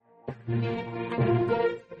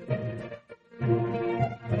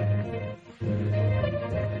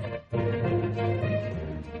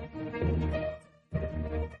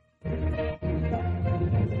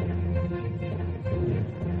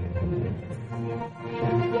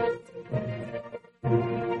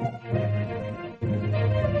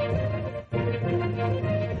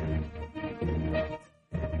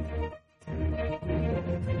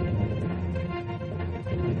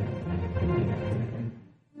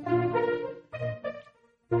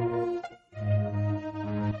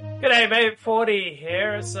G'day, mate. 40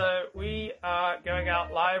 here. So we are going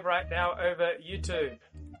out live right now over YouTube.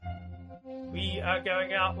 We are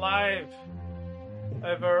going out live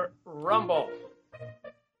over Rumble.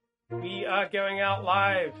 We are going out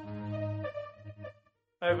live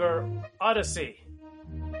over Odyssey.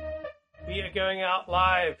 We are going out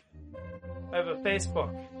live over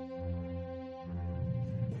Facebook.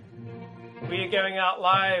 We are going out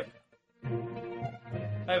live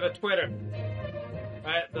over Twitter.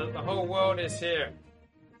 Right, the whole world is here.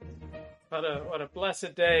 What a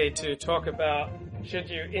blessed day to talk about should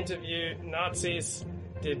you interview Nazis.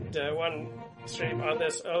 Did one stream on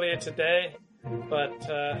this earlier today, but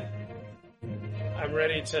I'm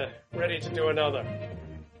ready to do another.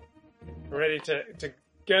 Ready to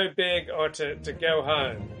go big or to go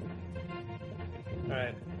home. All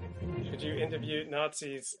right. Should you interview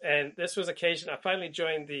Nazis? And this was occasion I finally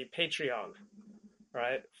joined the Patreon,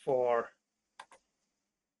 right, for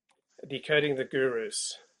Decoding the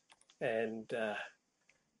Gurus, and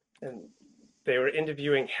they were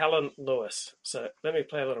interviewing Helen Lewis. So let me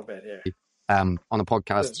play a little bit here. On a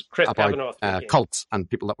podcast about cults and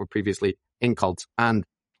people that were previously in cults, and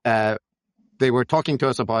they were talking to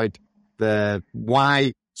us about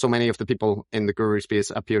why so many of the people in the guru space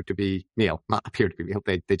appear to be male. Not appear to be male;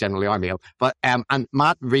 they generally are male. But and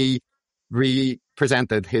Matt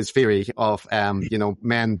presented his theory of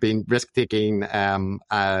men being risk-taking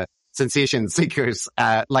sensation seekers,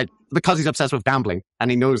 because he's obsessed with gambling and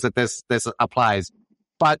he knows that this applies.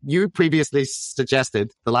 But you previously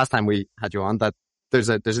suggested the last time we had you on that there's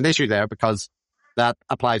an issue there because that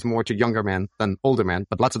applies more to younger men than older men,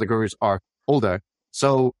 but lots of the gurus are older.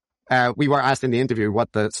 So we were asked in the interview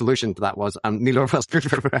what the solution to that was, and neither of us could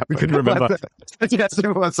remember. We couldn't remember. Yes,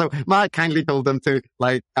 it was. So Matt kindly told them to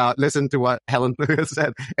listen to what Helen Lewis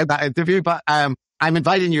said in that interview. But I'm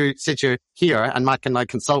inviting you, since you're here, and Matt can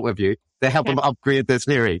consult with you to help him upgrade this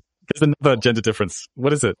theory. There's another gender difference.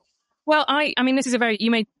 What is it? Well, I mean, this is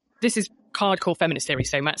this is hardcore feminist theory,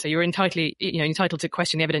 so Matt, so you're entitled to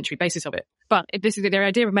question the evidentiary basis of it. But this is the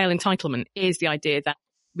idea of male entitlement is the idea that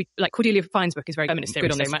Cordelia Fine's book is very feminist theory.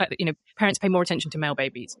 Good on this. Parents pay more attention to male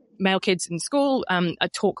babies. Male kids in school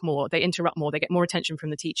talk more, they interrupt more, they get more attention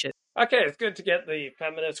from the teachers. Okay, it's good to get the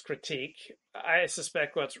feminist critique. I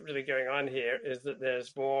suspect what's really going on here is that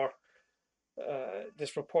there's more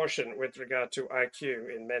disproportion with regard to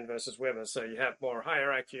IQ in men versus women. So you have more higher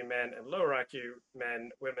IQ men and lower IQ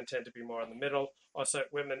men. Women tend to be more in the middle. Also,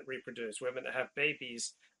 women reproduce. Women that have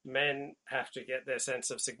babies, men have to get their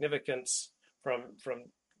sense of significance from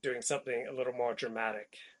doing something a little more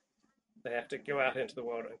dramatic. They have to go out into the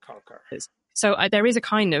world and conquer. So there is a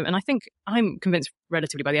kind of, and I think I'm convinced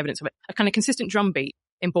relatively by the evidence of it, a kind of consistent drumbeat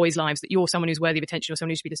in boys' lives that you're someone who's worthy of attention or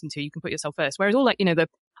someone who should be listened to. You can put yourself first. Whereas all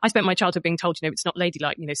I spent my childhood being told, it's not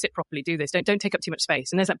ladylike, sit properly, do this, don't take up too much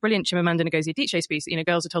space. And there's that brilliant Chimamanda Ngozi Adichie piece that,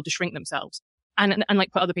 girls are told to shrink themselves and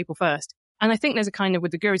put other people first. And I think there's a kind of,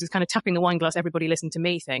 with the gurus, is kind of tapping the wine glass, everybody listen to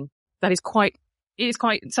me thing. That is quite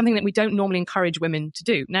something that we don't normally encourage women to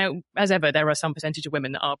do. Now, as ever, there are some percentage of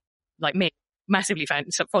women that are, like me, massively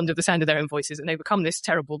fond of the sound of their own voices and overcome this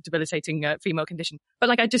terrible, debilitating female condition.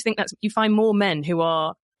 But I just think you find more men who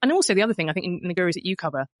are, and also the other thing I think in the gurus that you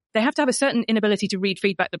cover, they have to have a certain inability to read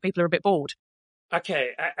feedback that people are a bit bored.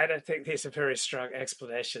 Okay, I don't think these are very strong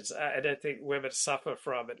explanations. I don't think women suffer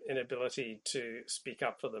from an inability to speak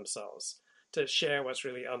up for themselves, to share what's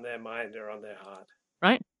really on their mind or on their heart.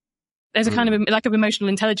 Right? There's a kind of lack of emotional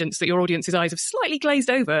intelligence that your audience's eyes have slightly glazed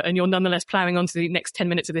over, and you're nonetheless ploughing on to the next 10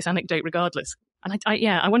 minutes of this anecdote regardless. And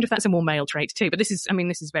I wonder if that's a more male trait too. But this is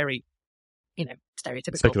very,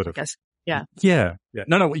 stereotypical, speculative. I guess. Yeah. Yeah.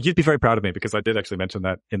 No, you'd be very proud of me because I did actually mention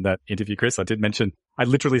that in that interview, Chris. I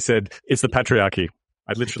literally said, it's the patriarchy.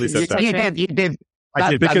 I literally said that. You did.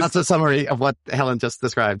 That's a summary of what Helen just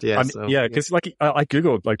described. Yeah. Because I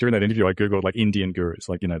Googled, during that interview, Indian gurus,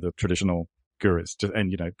 the traditional gurus.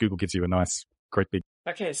 And Google gives you a nice, great big.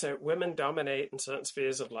 Okay, so women dominate in certain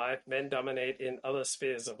spheres of life, men dominate in other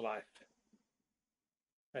spheres of life.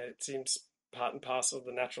 It seems part and parcel of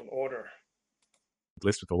the natural order.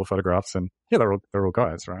 List with all the photographs, and they're all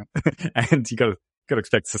guys, right? And you got got to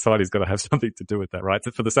expect society's got to have something to do with that, right?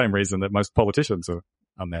 For the same reason that most politicians are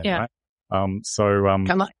men, right?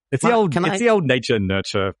 It's the old nature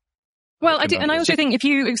nurture. Well, and I also think if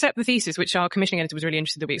you accept the thesis, which our commissioning editor was really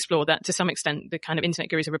interested that we explore, that to some extent the kind of internet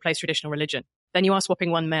gurus have replaced traditional religion, then you are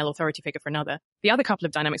swapping one male authority figure for another. The other couple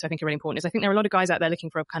of dynamics I think are really important is I think there are a lot of guys out there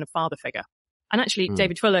looking for a kind of father figure. And actually,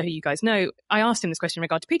 David Fuller, who you guys know, I asked him this question in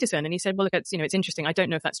regard to Peterson, and he said, well, look, it's interesting. I don't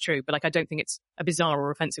know if that's true, but I don't think it's a bizarre or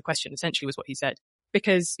offensive question, essentially was what he said.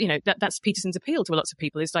 Because, that's Peterson's appeal to lots of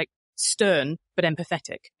people is like stern, but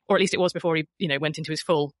empathetic. Or at least it was before he, went into his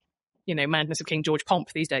full, madness of King George pomp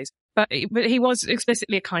these days. But he was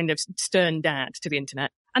explicitly a kind of stern dad to the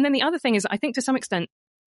internet. And then the other thing is, I think to some extent,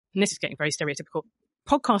 and this is getting very stereotypical,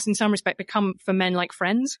 podcasts in some respect become for men like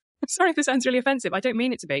friends. Sorry if this sounds really offensive. I don't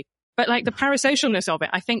mean it to be. But like the parasocialness of it,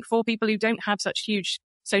 I think for people who don't have such huge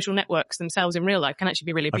social networks themselves in real life can actually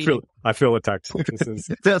be really appealing. I feel attacked.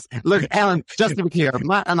 Look, Ellen, just to be clear,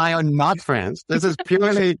 Matt and I are not friends. This is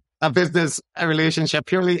purely a business relationship,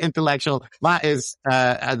 purely intellectual. Matt is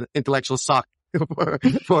an intellectual sock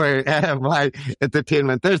for my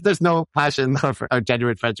entertainment. There's no passion or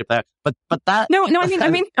genuine friendship there. But that No, I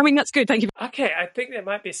mean that's good. Thank you. Okay, I think there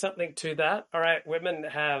might be something to that. All right, women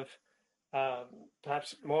have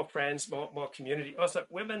perhaps more friends, more community. Also,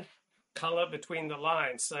 women color between the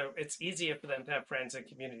lines, so it's easier for them to have friends and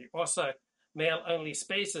community. Also, male-only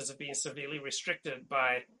spaces have been severely restricted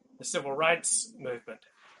by the civil rights movement.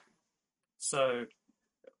 So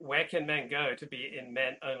where can men go to be in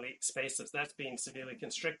men-only spaces? That's been severely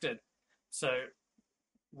constricted. So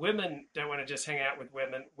women don't want to just hang out with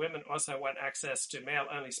women. Women also want access to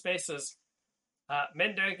male-only spaces.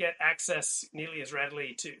 Men don't get access nearly as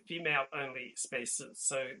readily to female-only spaces.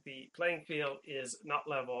 So the playing field is not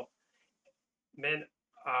level. Men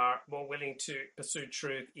are more willing to pursue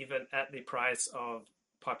truth even at the price of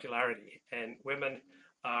popularity. And women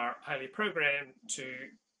are highly programmed to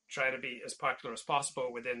try to be as popular as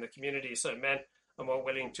possible within the community. So men are more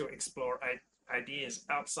willing to explore ideas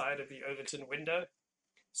outside of the Overton window.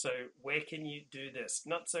 So where can you do this?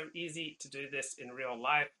 Not so easy to do this in real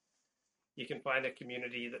life. You can find a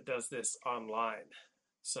community that does this online.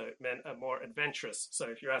 So men are more adventurous. So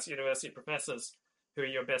if you ask university professors who are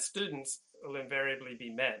your best students, it will invariably be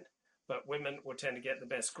men. But women will tend to get the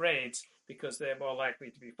best grades because they're more likely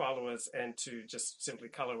to be followers and to just simply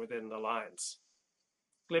color within the lines.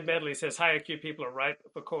 Glib Medley says, high IQ people are ripe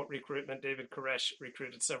for court recruitment. David Koresh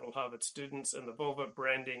recruited several Harvard students, and the vulva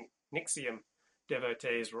branding Nixium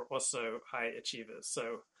devotees were also high achievers.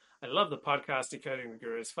 So I love the podcast Decoding the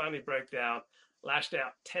Gurus. Finally broke down, lashed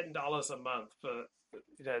out $10 a month for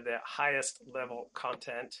their highest level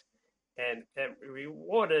content, and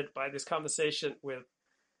rewarded by this conversation with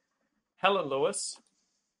Helen Lewis.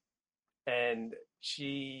 And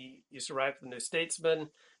she used to write for the New Statesman.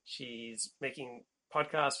 She's making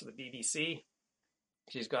podcasts for the BBC.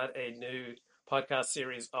 She's got a new podcast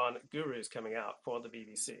series on gurus coming out for the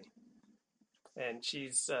BBC. And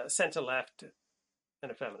she's center-left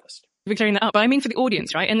and a feminist. We're clearing that up. But I mean for the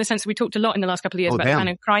audience, right? In the sense that we talked a lot in the last couple of years about the kind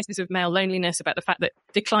of crisis of male loneliness, about the fact that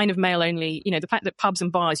decline of male only, the fact that pubs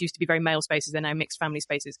and bars used to be very male spaces, they're now mixed family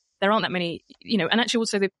spaces. There aren't that many, and actually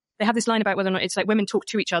also they have this line about whether or not it's like women talk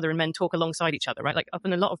to each other and men talk alongside each other, right? Like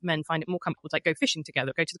often a lot of men find it more comfortable to like go fishing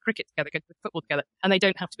together, go to the cricket together, go to the football together, and they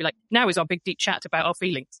don't have to be like, now is our big deep chat about our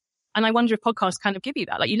feelings. And I wonder if podcasts kind of give you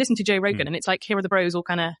that. Like you listen to Joe Rogan and it's like, here are the bros all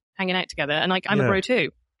kind of hanging out together. And like, I'm a bro too.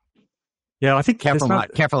 Yeah, I think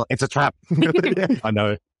careful. It's a trap. I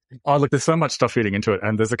know. Oh, look, there's so much stuff feeding into it.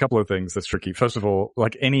 And there's a couple of things that's tricky. First of all,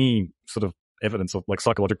 like any sort of evidence of like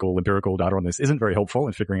psychological, empirical data on this isn't very helpful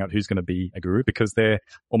in figuring out who's going to be a guru because they're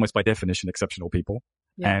almost by definition exceptional people.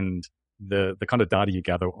 Yeah. And the kind of data you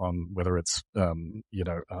gather on whether it's,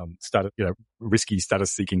 risky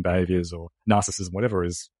status seeking behaviors or narcissism, whatever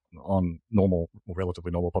is on normal or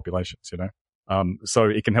relatively normal populations, So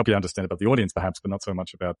it can help you understand about the audience perhaps, but not so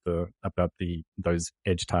much about those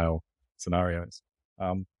edge tail scenarios.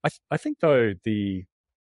 I think though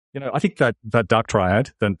I think that dark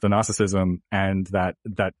triad, the narcissism and that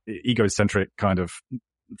egocentric kind of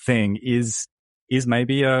thing is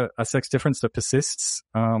maybe a sex difference that persists.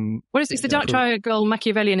 What is it? It's the dark triangle,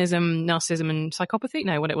 Machiavellianism, narcissism and psychopathy?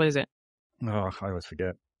 No, what is it? Oh, I always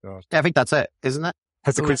forget. Gosh. Yeah, I think that's it, isn't it?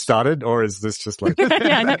 Has the quiz started, or is this just like...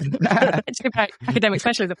 Yeah, no. It's about academic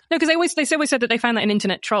specialism. No, because they always said that they found that in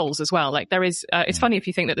internet trolls as well. Like there is, it's funny if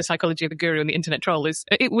you think that the psychology of the guru and the internet troll is,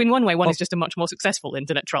 in one way, one is just a much more successful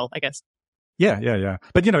internet troll, I guess. Yeah.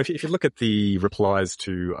 But if you look at the replies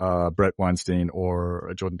to Brett Weinstein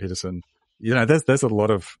or Jordan Peterson, there's a lot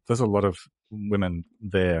of women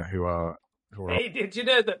there who are Hey, did you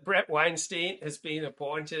know that Brett Weinstein has been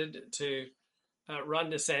appointed to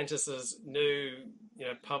Ron DeSantis's new,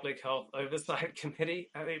 public health oversight committee?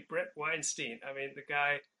 I mean, Brett Weinstein. I mean, the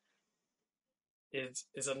guy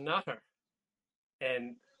is a nutter,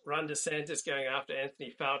 and Ron DeSantis going after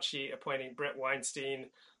Anthony Fauci, appointing Brett Weinstein,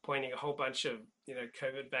 appointing a whole bunch of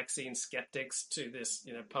COVID vaccine skeptics to this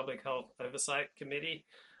public health oversight committee.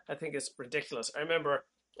 I think it's ridiculous. I remember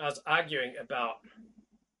I was arguing about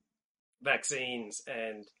vaccines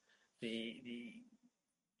and the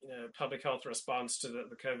public health response to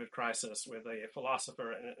the COVID crisis with a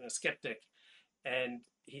philosopher and a skeptic. And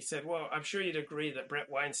he said, well, I'm sure you'd agree that Brett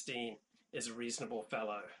Weinstein is a reasonable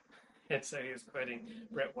fellow. And so he was quoting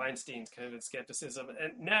Brett Weinstein's COVID skepticism.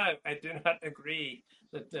 And no, I do not agree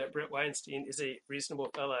that Brett Weinstein is a reasonable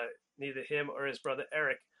fellow. Neither him or his brother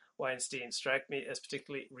Eric Weinstein strike me as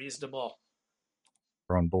particularly reasonable.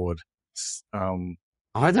 We're on board.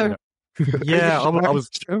 Are there? Yeah, I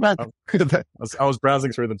was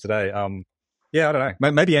browsing through them today. Yeah, I don't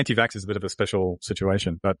know. Maybe anti-vax is a bit of a special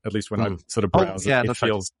situation, but at least when I sort of browse,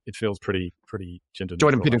 it feels pretty gender.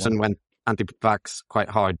 Jordan Peterson went anti-vax quite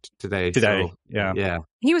hard today. So, yeah.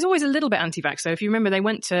 He was always a little bit anti-vax. So if you remember, they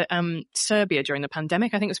went to Serbia during the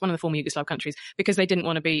pandemic. I think it was one of the former Yugoslav countries because they didn't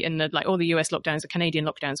want to be in all the US lockdowns. The Canadian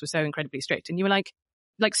lockdowns were so incredibly strict, and you were like,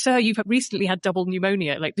 sir, you've recently had double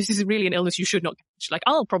pneumonia. Like, this is really an illness you should not catch. Like,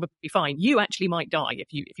 I'll probably be fine. You actually might die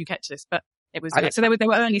if you catch this. But it was so there were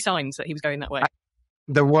early signs that he was going that way.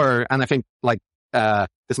 There were, and I think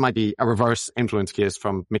this might be a reverse influence case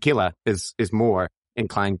from Michaela is more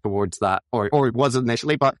inclined towards that, or it was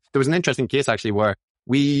initially. But there was an interesting case actually where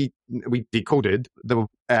we decoded the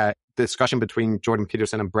discussion between Jordan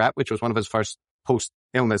Peterson and Brett, which was one of his first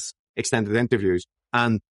post-illness extended interviews.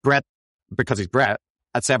 And Brett, because he's Brett,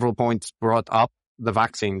 at several points brought up the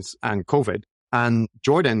vaccines and COVID. And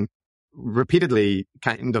Jordan repeatedly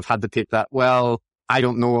kind of had to take that, well, I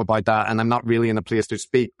don't know about that, and I'm not really in a place to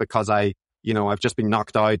speak because I've just been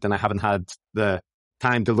knocked out and I haven't had the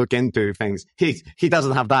time to look into things. He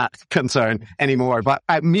doesn't have that concern anymore. But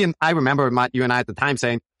I remember, Matt, you and I at the time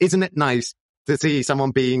saying, isn't it nice to see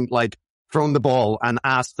someone being thrown the ball and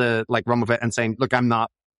asked to run with it and saying, look, I'm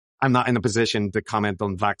not in a position to comment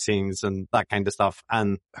on vaccines and that kind of stuff.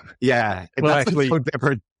 And yeah, well, that's actually, so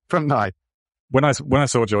different from now. When I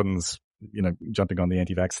saw Jordan's, jumping on the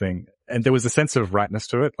anti-vax thing, and there was a sense of rightness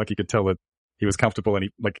to it. Like, you could tell that he was comfortable, and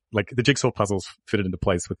he like the jigsaw puzzles fitted into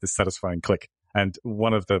place with this satisfying click. And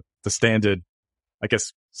one of the standard, I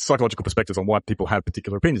guess, psychological perspectives on why people have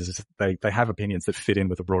particular opinions is that they have opinions that fit in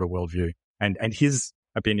with a broader worldview. And his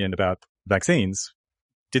opinion about vaccines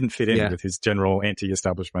didn't fit in with his general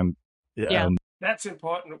anti-establishment. That's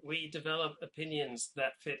important. We develop opinions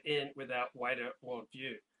that fit in with our wider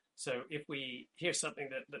worldview. So if we hear something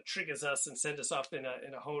that triggers us and sends us off in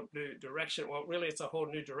a whole new direction, well, really it's a whole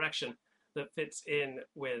new direction that fits in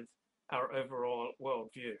with our overall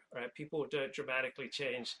worldview, right? People don't dramatically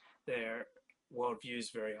change their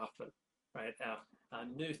worldviews very often, right? Our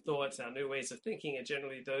new thoughts, our new ways of thinking are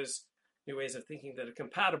generally those new ways of thinking that are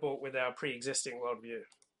compatible with our pre-existing worldview.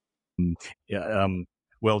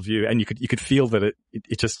 Worldview, and you could feel that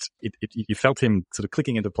you felt him sort of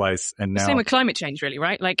clicking into place. And now, same with climate change, really,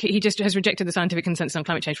 right? Like, he just has rejected the scientific consensus on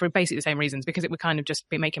climate change for basically the same reasons, because it would kind of just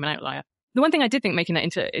make him an outlier. The one thing I did think making that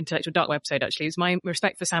intellectual dark web episode actually is my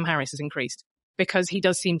respect for Sam Harris has increased, because he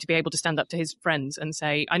does seem to be able to stand up to his friends and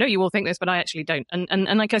say, I know you all think this, but I actually don't. And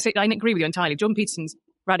like I say, I agree with you entirely. Jordan Peterson's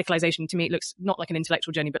radicalization to me, it looks not like an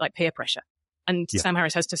intellectual journey, but like peer pressure. And Sam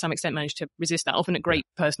Harris has to some extent managed to resist that, often at great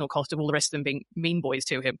personal cost of all the rest of them being mean boys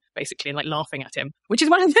to him, basically, and laughing at him, which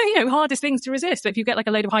is one of the hardest things to resist. If you get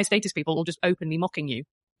a load of high status people all just openly mocking you,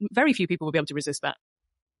 very few people will be able to resist that.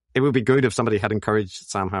 It would be good if somebody had encouraged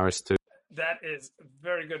Sam Harris to. That is a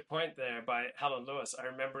very good point there by Helen Lewis. I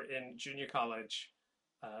remember in junior college,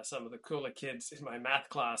 some of the cooler kids in my math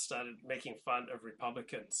class started making fun of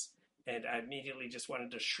Republicans, and I immediately just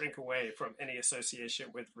wanted to shrink away from any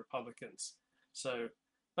association with Republicans. So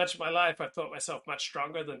much of my life, I thought myself much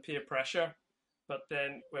stronger than peer pressure. But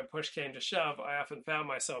then when push came to shove, I often found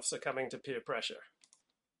myself succumbing to peer pressure.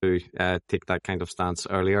 To take that kind of stance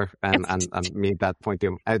earlier and made that point to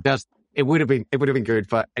him. It would have been good,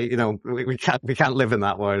 but we can't live in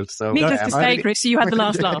that world. So needless to say, Chris, you had the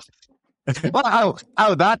last laugh. Well,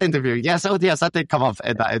 that interview. Yes, that did come up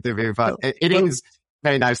in that interview, but it is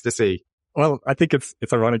very nice to see. Well, I think it's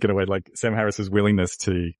ironic in a way, like Sam Harris's willingness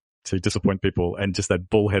to disappoint people, and just that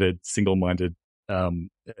bullheaded, single-minded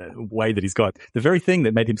way that he's got. The very thing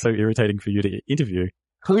that made him so irritating for you to interview.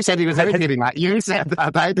 Who said he was irritating, Matt? You said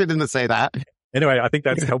that. I didn't say that. Anyway, I think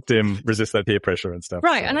that's helped him resist that peer pressure and stuff.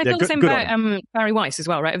 Right. So, And I yeah, feel the same good about Barry Weiss as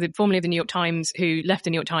well, right? Formerly of the New York Times, who left the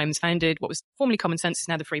New York Times, founded what was formerly Common Sense, is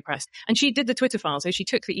now the Free Press. And she did the Twitter file. So she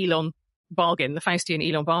took the Elon bargain, the Faustian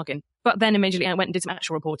Elon bargain, but then immediately went and did some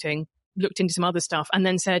actual reporting, looked into some other stuff, and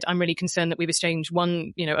then said, I'm really concerned that we've exchanged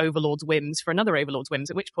one, overlord's whims for another overlord's whims,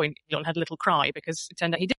 at which point Elon had a little cry because it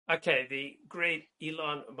turned out he did. Okay, the great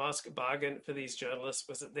Elon Musk bargain for these journalists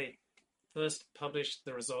was that they first published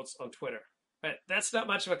the results on Twitter. Right? That's not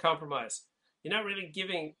much of a compromise. You're not really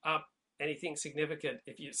giving up anything significant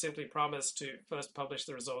if you simply promise to first publish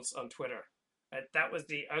the results on Twitter. Right? That was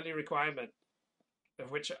the only requirement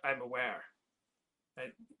of which I'm aware.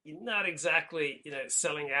 Right? You're not exactly,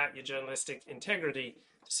 selling out your journalistic integrity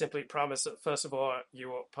to simply promise that first of all you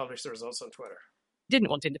will publish the results on Twitter. He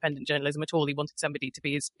didn't want independent journalism at all. He wanted somebody to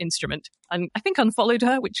be his instrument, and I think unfollowed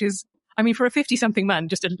her, which is, for a 50-something man,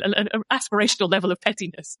 just an aspirational level of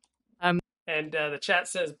pettiness. And the chat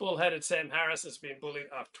says, bullheaded Sam Harris has been bullied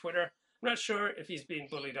off Twitter. I'm not sure if he's being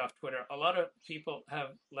bullied off Twitter. A lot of people have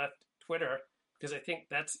left Twitter because I think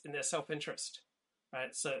that's in their self-interest,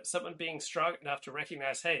 right? So someone being strong enough to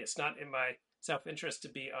recognize, hey, it's not in my self-interest to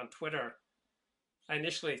be on Twitter. I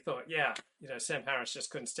initially thought, Sam Harris just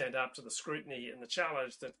couldn't stand up to the scrutiny and the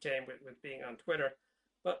challenge that came with being on Twitter.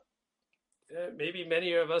 But maybe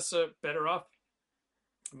many of us are better off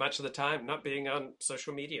much of the time not being on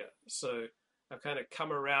social media. So I've kind of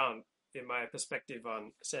come around in my perspective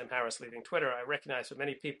on Sam Harris leaving Twitter. I recognize for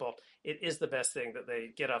many people, it is the best thing that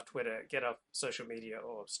they get off Twitter, get off social media,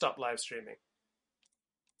 or stop live streaming.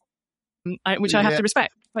 Which I have to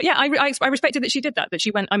respect. But yeah, I respected that she did that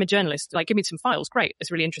she went, I'm a journalist, give me some files. Great.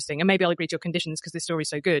 It's really interesting. And maybe I'll agree to your conditions because this story's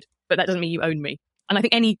so good, but that doesn't mean you own me. And I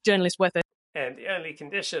think any journalist worth it. And the only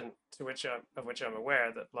condition of which I'm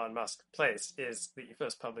aware that Elon Musk placed is that you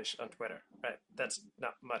first publish on Twitter, right? That's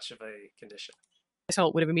not much of a condition.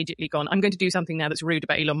 Holt would have immediately gone, I'm going to do something now that's rude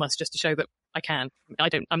about Elon Musk just to show that I can.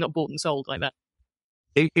 I'm not bought and sold like that.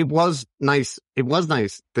 It was nice. It was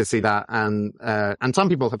nice to see that. And some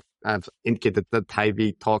people have indicated that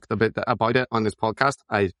Tybee talked a bit about it on this podcast.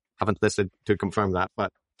 I haven't listened to confirm that,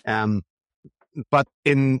 but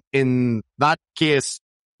in that case,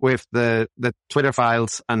 with the Twitter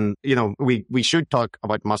files, and we should talk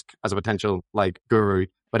about Musk as a potential guru,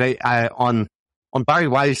 but I on Barry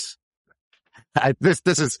Weiss, this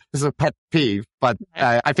is a pet peeve, but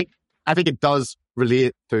I think it does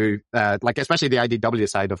relate to especially the IDW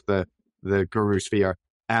side of the guru sphere,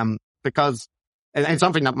 because and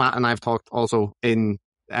something that Matt and I've talked also in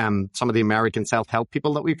some of the American self-help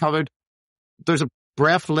people that we covered. There's a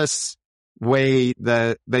breathless way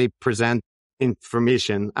that they present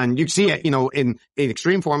information, and you see it, in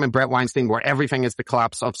extreme form in Bret Weinstein, where everything is the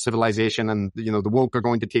collapse of civilization, and the woke are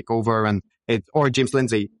going to take over, or James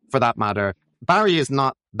Lindsay for that matter. Barry is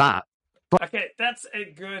not that. But okay, that's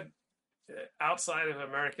a good outside of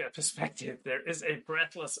America perspective. There is a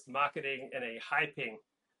breathless marketing and a hyping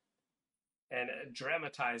and a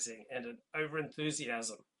dramatizing and an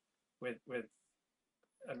over-enthusiasm with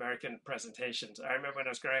American presentations. I remember when I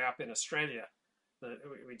was growing up in Australia,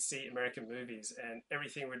 we'd see American movies and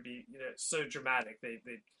everything would be so dramatic.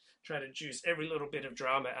 They'd try to juice every little bit of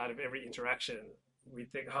drama out of every interaction.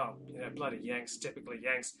 We'd think, bloody Yanks, typically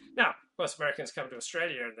Yanks. Now, of course, Americans come to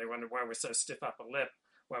Australia and they wonder why we're so stiff upper lip,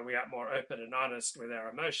 why we aren't more open and honest with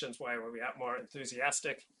our emotions, why we aren't more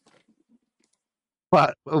enthusiastic.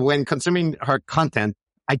 But when consuming her content,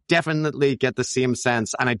 I definitely get the same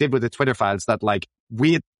sense, and I did with the Twitter files, that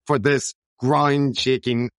wait for this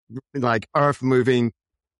ground-shaking, earth-moving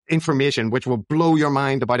information, which will blow your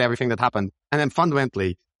mind about everything that happened. And then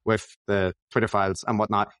fundamentally, with the Twitter files and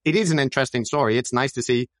whatnot, it is an interesting story. It's nice to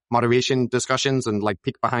see moderation discussions and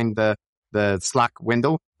peek behind the Slack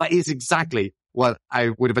window. But it's exactly what I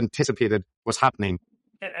would have anticipated was happening.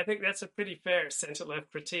 And I think that's a pretty fair center-left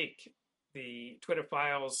critique. The Twitter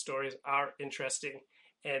files stories are interesting,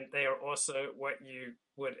 and they are also what you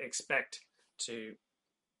would expect to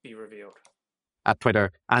be revealed at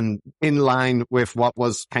Twitter, and in line with what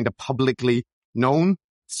was kind of publicly known.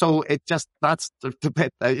 So it just, that's the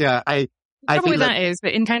bit, I think that is,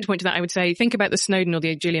 but in counterpoint to that, I would say, think about the Snowden or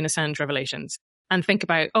the Julian Assange revelations, and think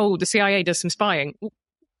about, the CIA does some spying. Ooh,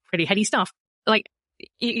 pretty heady stuff.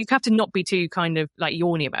 You have to not be too kind of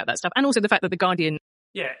yawny about that stuff. And also the fact that The Guardian.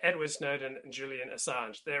 Yeah, Edward Snowden and Julian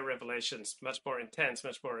Assange, their revelations much more intense,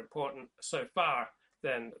 much more important so far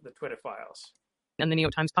than the Twitter files. And the New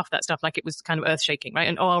York Times puffed that stuff like it was kind of earth-shaking, right?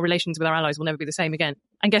 And our relations with our allies will never be the same again.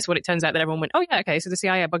 And guess what? It turns out that everyone went, okay, so the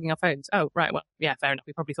CIA are bugging our phones. Oh, right, well, yeah, fair enough.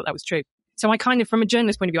 We probably thought that was true. So I kind of, from a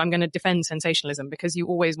journalist point of view, I'm going to defend sensationalism, because you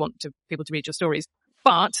always want people to read your stories.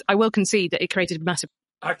 But I will concede that it created massive.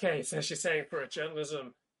 Okay, so she's saying for a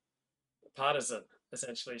journalism partisan,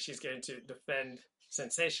 essentially, she's going to defend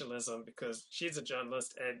sensationalism because she's a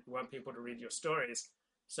journalist and you want people to read your stories.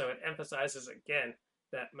 So it emphasizes again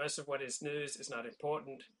that most of what is news is not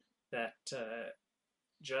important, that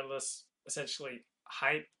journalists essentially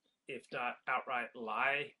hype, if not outright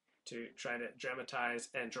lie, to try to dramatize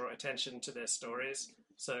and draw attention to their stories.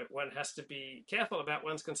 So one has to be careful about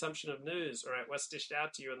one's consumption of news. All right, what's dished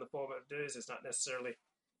out to you in the form of news is not necessarily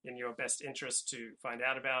in your best interest to find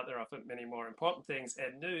out about. There are often many more important things,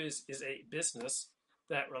 and news is a business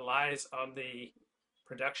that relies on the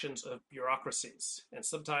productions of bureaucracies. And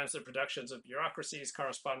sometimes the productions of bureaucracies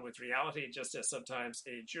correspond with reality, just as sometimes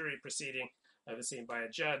a jury proceeding overseen by a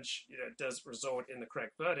judge, does result in the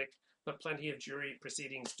correct verdict, but plenty of jury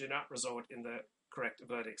proceedings do not result in the correct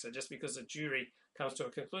verdict. So just because a jury comes to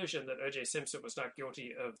a conclusion that O.J. Simpson was not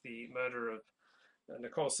guilty of the murder of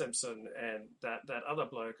Nicole Simpson and that other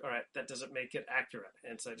bloke, all right, that doesn't make it accurate.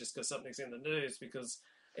 And so just because something's in the news, because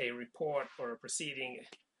a report or a proceeding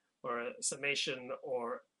or a summation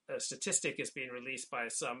or a statistic is being released by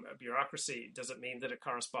some bureaucracy, doesn't mean that it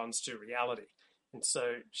corresponds to reality. And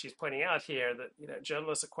so she's pointing out here that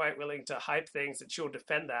journalists are quite willing to hype things, and she'll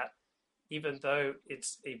defend that, even though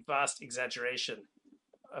it's a vast exaggeration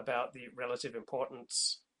about the relative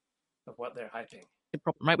importance of what they're hyping. The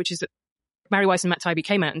problem, right, which is that Mary Weiss and Matt Taibbi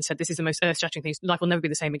came out and said this is the most earth-shattering thing. Life will never be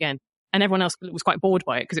the same again. And everyone else was quite bored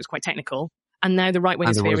by it because it's quite technical. And now the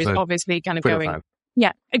right-wing sphere is obviously kind of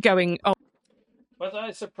going, Was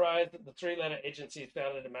I surprised that the three-letter agency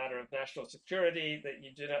found it a matter of national security that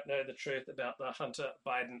you do not know the truth about the Hunter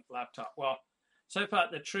Biden laptop? Well, so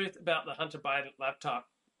far, the truth about the Hunter Biden laptop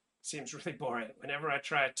seems really boring. Whenever I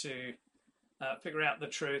try to figure out the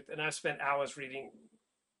truth, and I've spent hours reading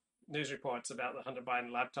news reports about the Hunter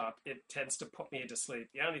Biden laptop, it tends to put me to sleep.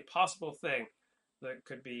 The only possible thing that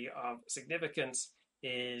could be of significance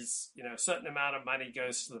is, a certain amount of money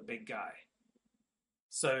goes to the big guy.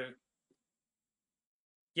 So,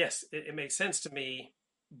 yes, it makes sense to me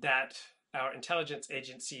that our intelligence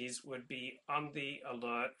agencies would be on the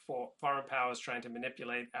alert for foreign powers trying to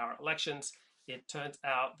manipulate our elections. It turns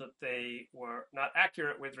out that they were not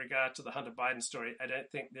accurate with regard to the Hunter Biden story. I don't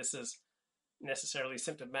think this is necessarily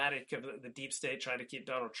symptomatic of the deep state trying to keep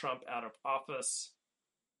Donald Trump out of office.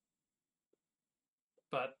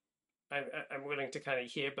 But I'm willing to kind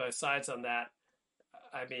of hear both sides on that.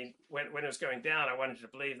 I mean, when it was going down, I wanted to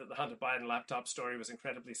believe that the Hunter Biden laptop story was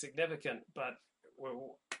incredibly significant. But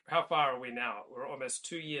how far are we now? We're almost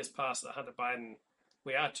 2 years past the Hunter Biden.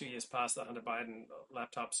 We are 2 years past the Hunter Biden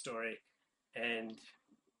laptop story. And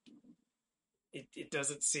it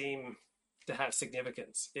doesn't seem to have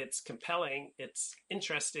significance. It's compelling. It's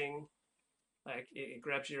interesting. Like it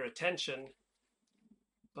grabs your attention,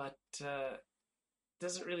 but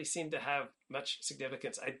doesn't really seem to have much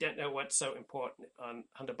significance. I don't know what's so important on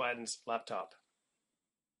Hunter Biden's laptop.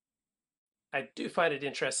 I do find it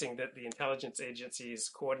interesting that the intelligence agencies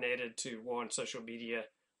coordinated to warn social media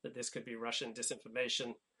that this could be Russian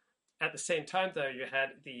disinformation. At the same time, though, you had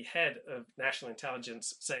the head of national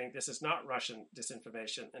intelligence saying this is not Russian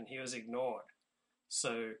disinformation, and he was ignored.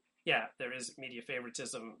 So, yeah, there is media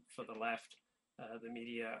favoritism for the left. The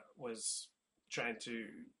media was trying to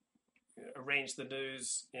arrange the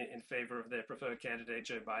news in favor of their preferred candidate,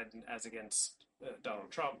 Joe Biden, as against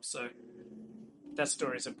Donald Trump. So that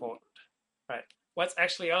story is important. Right. What's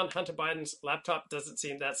actually on Hunter Biden's laptop doesn't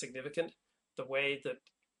seem that significant. The way that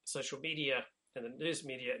social media and the news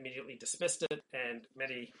media immediately dismissed it, and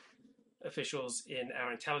many officials in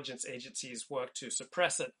our intelligence agencies worked to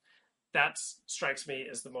suppress it, that strikes me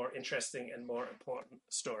as the more interesting and more important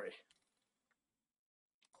story.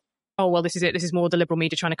 Oh, well, this is it. This is more the liberal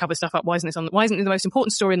media trying to cover stuff up. Why isn't it the most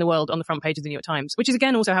important story in the world on the front page of the New York Times? Which is,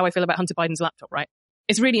 again, also how I feel about Hunter Biden's laptop, right?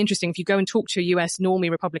 It's really interesting if you go and talk to US normie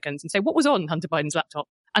Republicans and say, what was on Hunter Biden's laptop?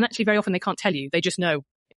 And actually, very often they can't tell you. They just know.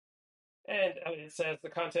 And it says the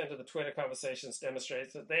content of the Twitter conversations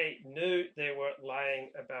demonstrates that they knew they were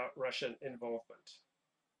lying about Russian involvement.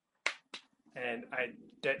 And I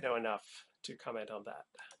don't know enough to comment on that.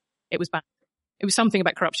 It was bad. It was something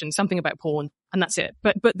about corruption, something about porn, and that's it.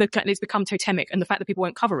 But it's become totemic, and the fact that people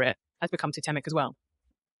won't cover it has become totemic as well.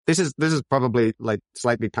 This is probably like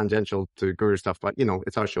slightly tangential to Guru stuff, but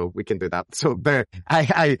it's our show. We can do that. So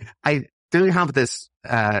I do have this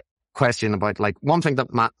question about like one thing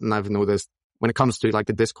that Matt and I've noticed when it comes to like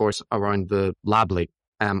the discourse around the lab leak,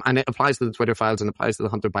 and it applies to the Twitter files and applies to the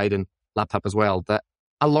Hunter Biden laptop as well, that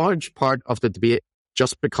a large part of the debate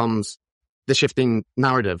just becomes the shifting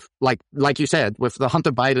narrative. Like you said, with the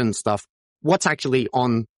Hunter Biden stuff, what's actually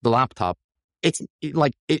on the laptop it's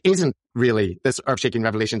like, it isn't really this earth-shaking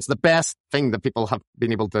revelations. The best thing that people have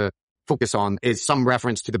been able to focus on is some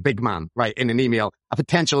reference to the big man, right? In an email, a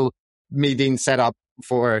potential meeting set up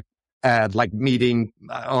for, meeting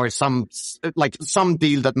or some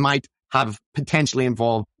deal that might have potentially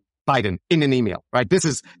involved Biden in an email, right? This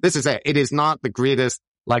is it. It is not the greatest,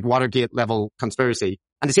 Watergate level conspiracy.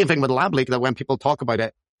 And the same thing with lab leak, that when people talk about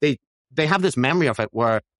it, they have this memory of it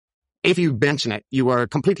where if you mention it, you were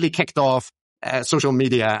completely kicked off social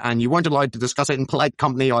media and you weren't allowed to discuss it in polite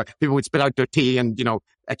company, or people would spit out their tea and,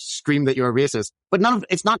 scream that you're a racist. But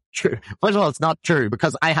it's not true. First of all, it's not true,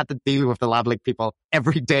 because I had to deal with the lab leak people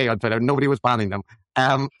every day on Twitter. Nobody was banning them.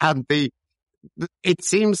 It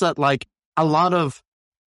seems that a lot of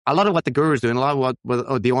what the guru is doing, a lot of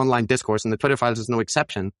what the online discourse, and the Twitter files is no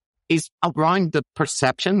exception, is around the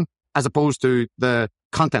perception as opposed to the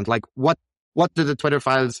content. What do the Twitter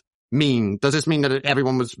files mean? Does this mean that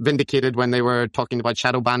everyone was vindicated when they were talking about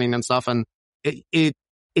shadow banning and stuff? And it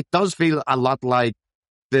does feel a lot like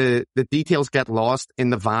the details get lost in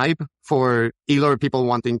the vibe for either people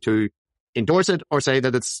wanting to endorse it or say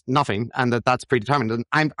that it's nothing and that's predetermined.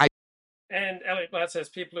 And Elliot Blatt says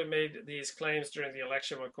people who made these claims during the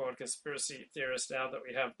election were called conspiracy theorists. Now that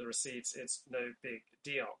we have the receipts, it's no big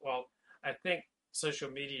deal. Well, I think social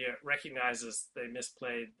media recognizes they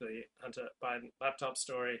misplayed the Hunter Biden laptop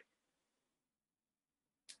story.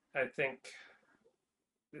 I think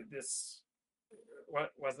this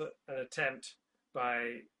was an attempt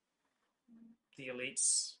by the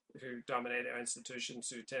elites who dominate our institutions,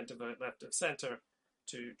 who tend to vote left of center,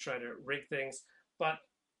 to try to rig things. But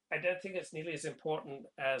I don't think it's nearly as important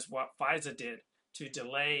as what Pfizer did to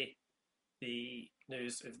delay the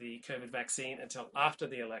news of the COVID vaccine until after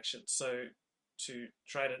the election. So to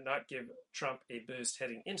try to not give Trump a boost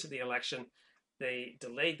heading into the election, they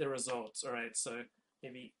delayed the results. All right, so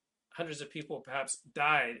maybe hundreds of people perhaps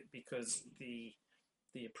died because the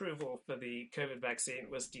approval for the COVID vaccine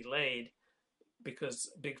was delayed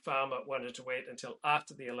because Big Pharma wanted to wait until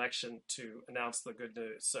after the election to announce the good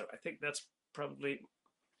news. So I think that's probably,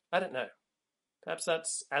 I don't know, perhaps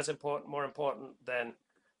that's as important, more important than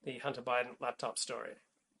the Hunter Biden laptop story.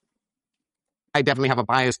 I definitely have a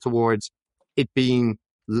bias towards it being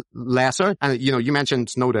lesser. And, you mentioned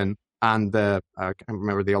Snowden and I can't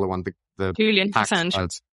remember the other one, the Julian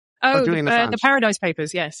Assange. Julian Assange. The Paradise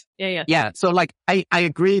Papers, yes. Yeah. Yeah, so I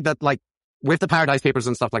agree that with the Paradise Papers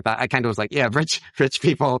and stuff like that, I kind of was yeah, rich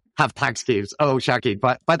people have tax schemes. Oh, Shaki.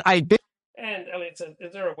 But I did. And Elliot said,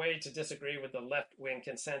 is there a way to disagree with the left-wing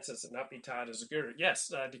consensus and not be tied as a guru?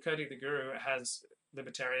 Yes, Decoding the Guru has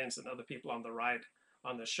libertarians and other people on the right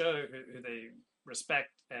on the show who they respect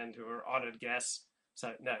and who are honored guests.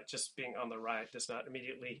 So no, just being on the right does not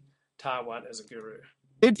immediately tie one as a guru.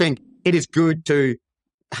 I did think it is good to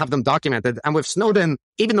have them documented. And with Snowden,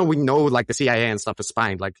 even though we know the CIA and stuff is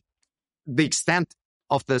spying, the extent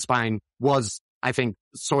of the spying was, I think,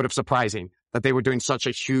 sort of surprising that they were doing such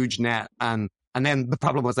a huge net. And then the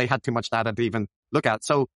problem was they had too much data to even look at.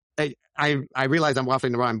 So I realize I'm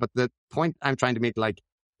waffling around, but the point I'm trying to make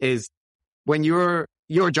is when you're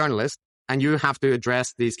a journalist and you have to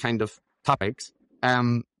address these kind of topics,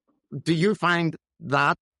 do you find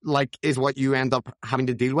that is what you end up having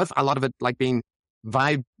to deal with? A lot of it being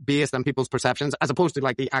vibe based on people's perceptions as opposed to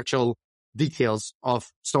the actual details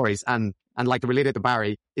of stories and related to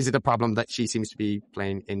Barry. Is it a problem that she seems to be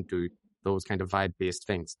playing into those kind of vibe based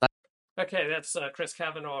things? Okay, that's Chris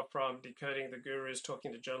Kavanaugh from Decoding the Gurus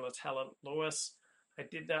talking to journalist Helen Lewis. I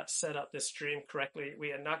did not set up this stream correctly.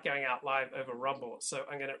 We are not going out live over Rumble. So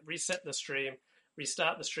I'm going to reset the stream,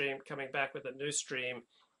 restart the stream, coming back with a new stream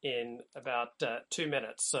in about 2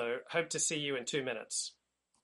 minutes. So hope to see you in 2 minutes.